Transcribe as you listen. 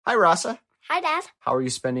Hi, Rasa. Hi, Dad. How are you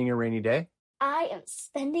spending a rainy day? I am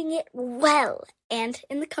spending it well and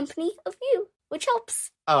in the company of you, which helps.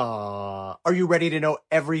 Are you ready to know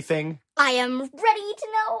everything? I am ready to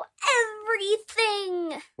know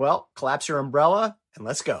everything. Well, collapse your umbrella and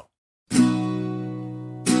let's go.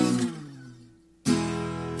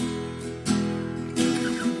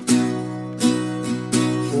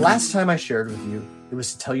 Last time I shared with you, it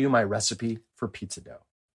was to tell you my recipe for pizza dough.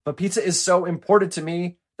 But pizza is so important to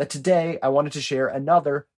me that today I wanted to share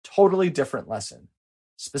another totally different lesson.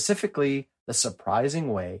 Specifically, the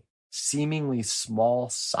surprising way seemingly small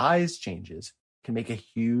size changes can make a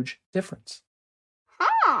huge difference.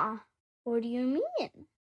 Huh? What do you mean?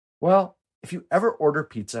 Well, if you ever order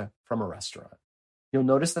pizza from a restaurant, you'll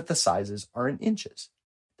notice that the sizes are in inches.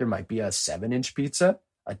 There might be a 7-inch pizza,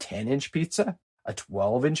 a 10-inch pizza, a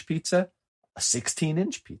 12-inch pizza, a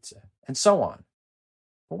 16-inch pizza, and so on.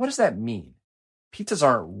 But what does that mean? Pizzas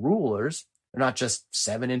aren't rulers. They're not just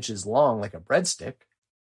 7 inches long like a breadstick.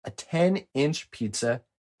 A 10-inch pizza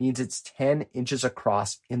means it's 10 inches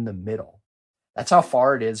across in the middle. That's how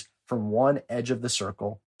far it is from one edge of the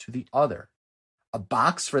circle to the other. A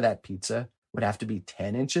box for that pizza would have to be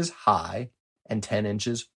 10 inches high and 10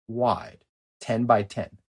 inches wide, 10 by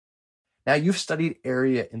 10. Now, you've studied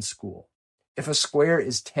area in school. If a square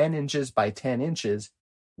is 10 inches by 10 inches,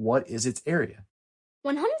 what is its area?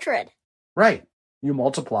 100. Right. You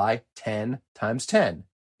multiply 10 times 10.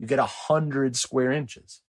 You get 100 square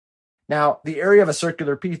inches. Now, the area of a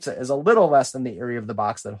circular pizza is a little less than the area of the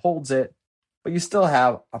box that holds it, but you still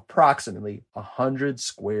have approximately 100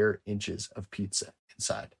 square inches of pizza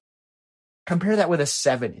inside. Compare that with a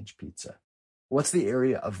 7-inch pizza. What's the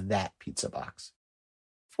area of that pizza box?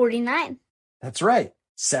 49. That's right.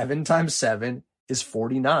 7 times 7 is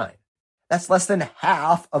 49. That's less than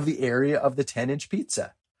half of the area of the 10-inch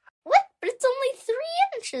pizza. What? But it's only 3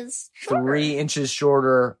 inches shorter. 3 inches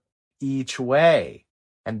shorter each way.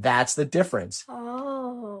 And that's the difference.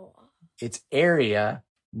 Oh. It's area,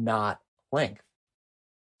 not length.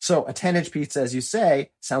 So a 10-inch pizza, as you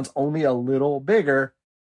say, sounds only a little bigger,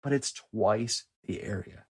 but it's twice the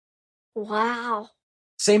area. Wow.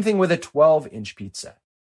 Same thing with a 12-inch pizza.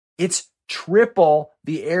 It's triple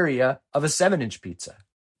the area of a 7-inch pizza.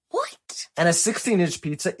 What? And a 16-inch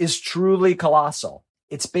pizza is truly colossal.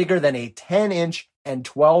 It's bigger than a 10-inch and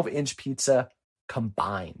 12-inch pizza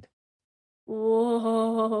combined.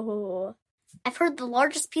 Whoa. I've heard the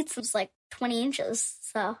largest pizza was like 20 inches,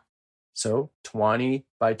 so. So 20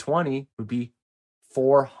 by 20 would be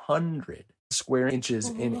 400 square inches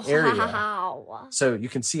in area. Wow. So you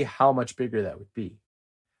can see how much bigger that would be.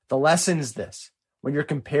 The lesson is this. When you're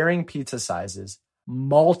comparing pizza sizes,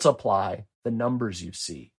 multiply the numbers you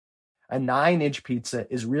see. A 9-inch pizza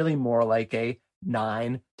is really more like a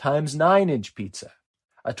 9 times 9-inch pizza.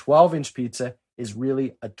 A 12-inch pizza is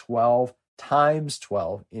really a 12 times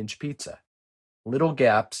 12-inch pizza. Little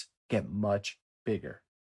gaps get much bigger,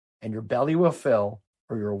 and your belly will fill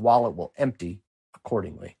or your wallet will empty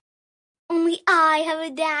accordingly. Only I have a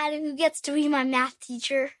dad who gets to be my math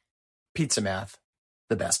teacher. Pizza math,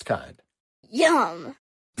 the best kind. Yum.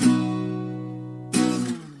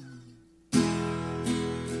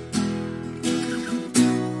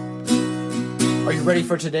 Are you ready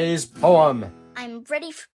for today's poem? I'm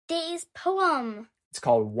ready for today's poem. It's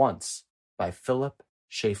called Once by Philip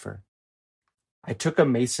Schaeffer. I took a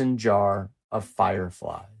mason jar of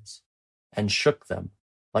fireflies and shook them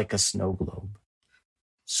like a snow globe.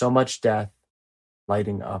 So much death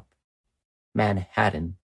lighting up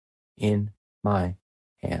Manhattan in my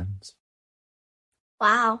hands.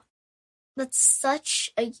 Wow. That's such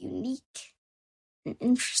a unique and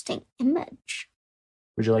interesting image.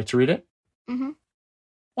 Would you like to read it? Mm-hmm.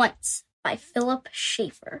 Once by Philip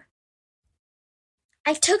Schaeffer.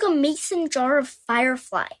 I took a mason jar of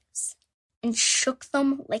fireflies and shook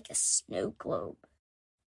them like a snow globe.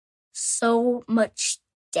 So much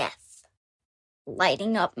death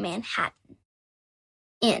lighting up Manhattan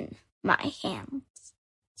in my hands.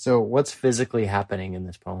 So what's physically happening in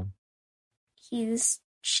this poem? He's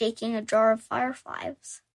shaking a jar of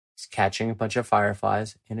fireflies. He's catching a bunch of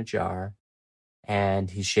fireflies in a jar, and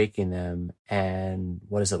he's shaking them, and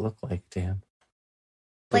what does it look like to him?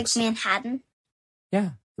 Like Manhattan?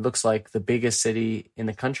 Yeah, it looks like the biggest city in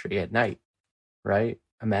the country at night, right?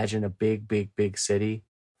 Imagine a big, big, big city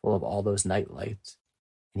full of all those night lights.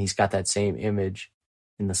 And he's got that same image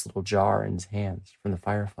in this little jar in his hands from the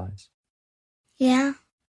fireflies. Yeah.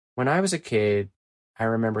 When I was a kid, I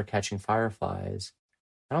remember catching fireflies.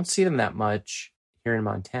 I don't see them that much here in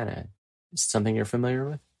Montana. Is it something you're familiar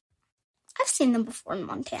with? I've seen them before in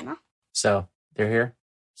Montana. So, they're here?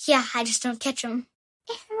 Yeah, I just don't catch them.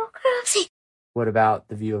 Animal Crossing. What about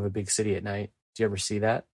the view of a big city at night? Do you ever see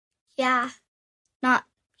that? Yeah, not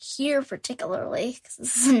here particularly, because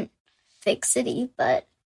this isn't a big city, but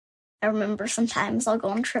I remember sometimes I'll go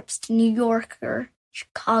on trips to New York or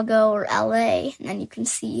Chicago or LA, and then you can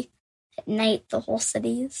see at night the whole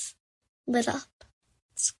city is lit up.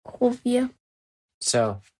 It's a cool view.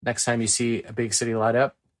 So next time you see a big city light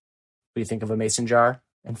up, what do you think of a mason jar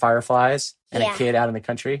and fireflies and a kid out in the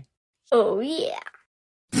country? Oh, yeah.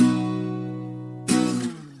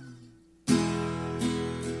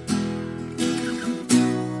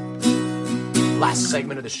 Last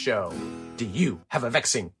segment of the show. Do you have a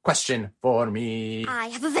vexing question for me? I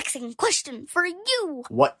have a vexing question for you.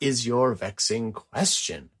 What is your vexing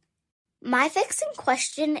question? My vexing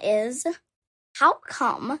question is, how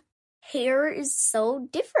come hair is so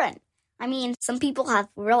different? I mean, some people have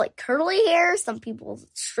really curly hair, some people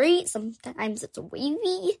it's straight, sometimes it's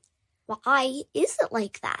wavy. Why is it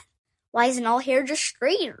like that? Why isn't all hair just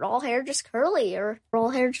straight, or all hair just curly, or all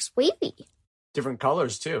hair just wavy? Different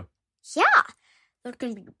colors, too. Yeah. There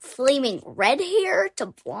can be flaming red hair,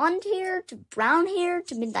 to blonde hair, to brown hair,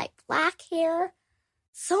 to midnight black hair.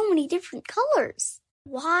 So many different colors.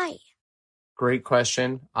 Why? Great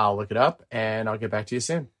question. I'll look it up, and I'll get back to you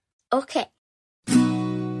soon. Okay.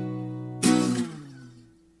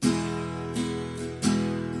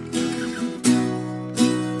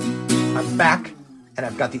 I'm back, and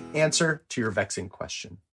I've got the answer to your vexing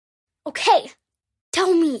question. Okay.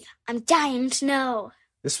 Tell me. I'm dying to know.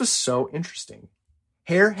 This was so interesting.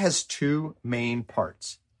 Hair has two main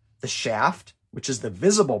parts. The shaft, which is the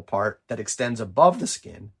visible part that extends above the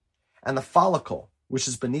skin, and the follicle, which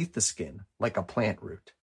is beneath the skin, like a plant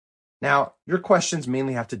root. Now, your questions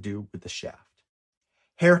mainly have to do with the shaft.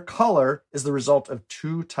 Hair color is the result of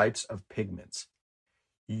two types of pigments,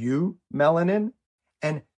 eumelanin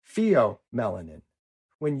and pheomelanin.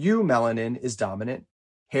 When eumelanin is dominant,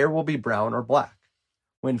 hair will be brown or black.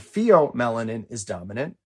 When pheomelanin is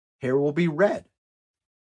dominant, hair will be red.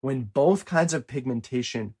 When both kinds of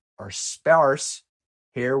pigmentation are sparse,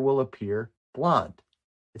 hair will appear blonde.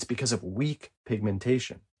 It's because of weak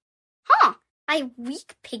pigmentation. Huh, I have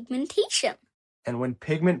weak pigmentation. And when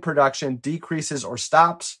pigment production decreases or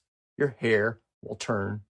stops, your hair will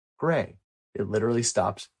turn gray. It literally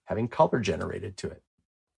stops having color generated to it.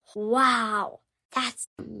 Wow, that's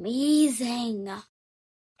amazing.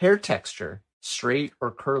 Hair texture, straight or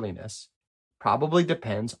curliness, probably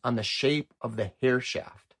depends on the shape of the hair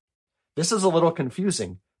shaft. This is a little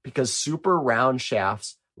confusing because super round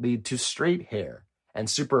shafts lead to straight hair and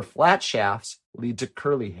super flat shafts lead to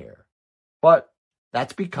curly hair. But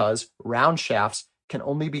that's because round shafts can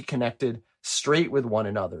only be connected straight with one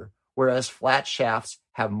another, whereas flat shafts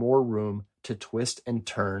have more room to twist and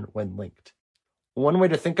turn when linked. One way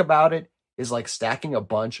to think about it is like stacking a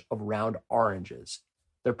bunch of round oranges.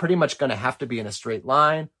 They're pretty much going to have to be in a straight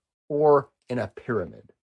line or in a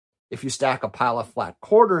pyramid. If you stack a pile of flat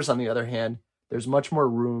quarters, on the other hand, there's much more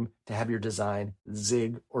room to have your design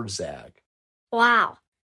zig or zag. Wow,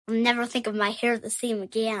 I'll never think of my hair the same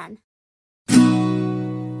again.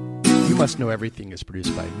 You Must Know Everything is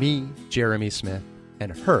produced by me, Jeremy Smith,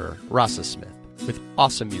 and her, Rasa Smith, with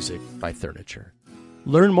awesome music by Furniture.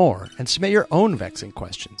 Learn more and submit your own vexing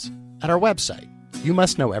questions at our website,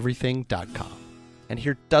 youmustknoweverything.com, and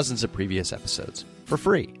hear dozens of previous episodes for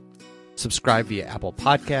free. Subscribe via Apple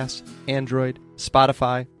Podcasts, Android,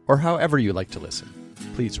 Spotify, or however you like to listen.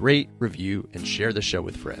 Please rate, review, and share the show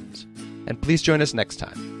with friends. And please join us next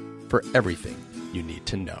time for everything you need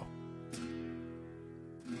to know.